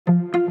Hello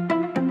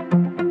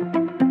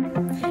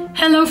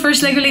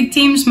First LEGO League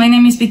teams, my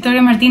name is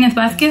Martínez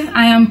Vázquez.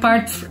 I am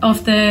part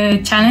of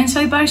the Challenge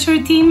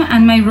Advisory team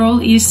and my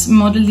role is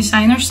model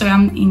designer, so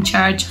I'm in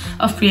charge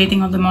of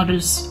creating all the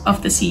models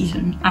of the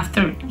season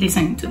after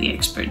listening to the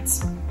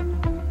experts.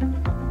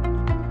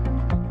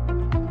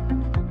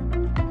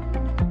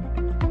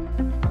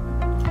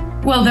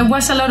 Well, there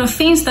was a lot of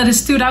things that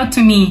stood out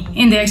to me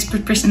in the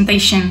expert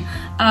presentation,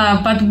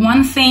 but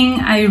one thing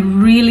I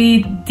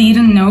really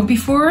didn't know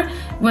before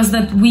was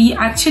that we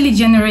actually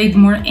generate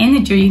more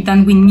energy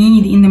than we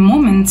need in the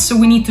moment, so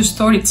we need to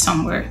store it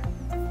somewhere.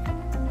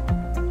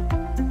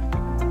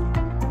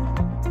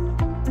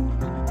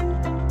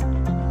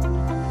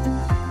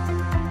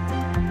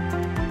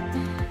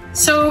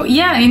 So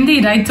yeah,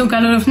 indeed, I took a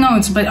lot of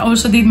notes, but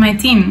also did my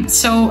team.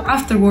 So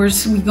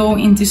afterwards, we go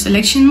into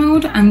selection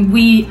mode and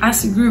we,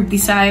 as a group,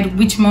 decide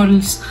which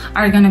models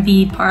are gonna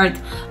be part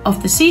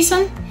of the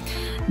season.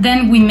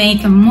 Then we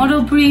make a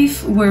model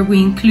brief where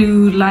we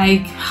include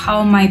like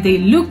how might they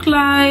look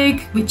like,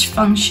 which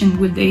function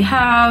will they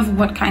have,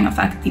 what kind of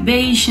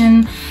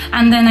activation,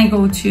 and then I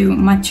go to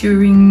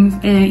maturing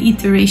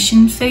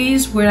iteration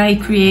phase where I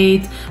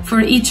create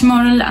for each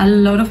model a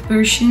lot of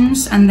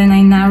versions and then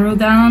I narrow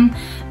down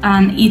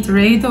and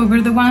iterate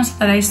over the ones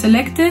that I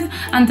selected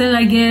until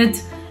I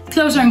get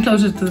closer and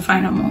closer to the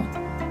final mode.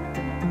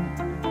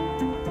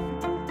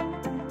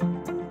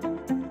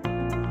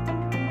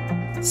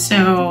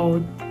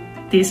 So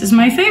this is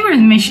my favorite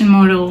mission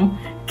model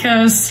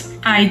because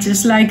I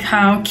just like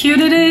how cute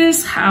it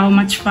is, how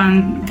much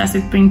fun does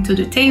it bring to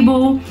the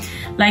table.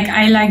 Like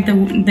I like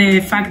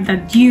the fact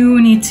that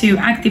you need to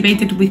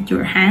activate it with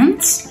your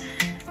hands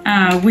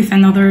with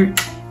another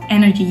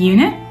energy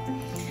unit.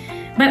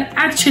 But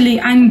actually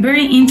I'm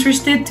very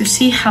interested to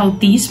see how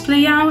these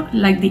play out,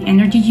 like the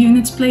energy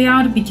units play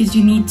out, because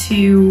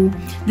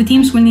the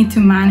teams will need to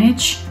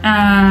manage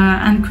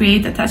and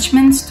create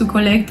attachments to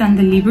collect and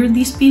deliver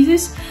these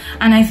pieces.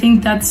 And I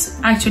think that's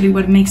actually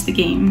what makes the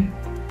game.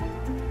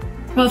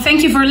 Well,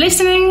 thank you for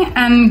listening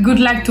and good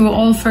luck to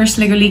all First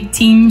LEGO League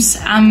teams.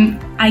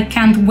 I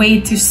can't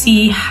wait to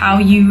see how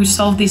you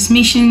solve these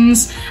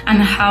missions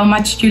and how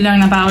much you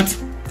learn about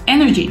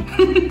energy.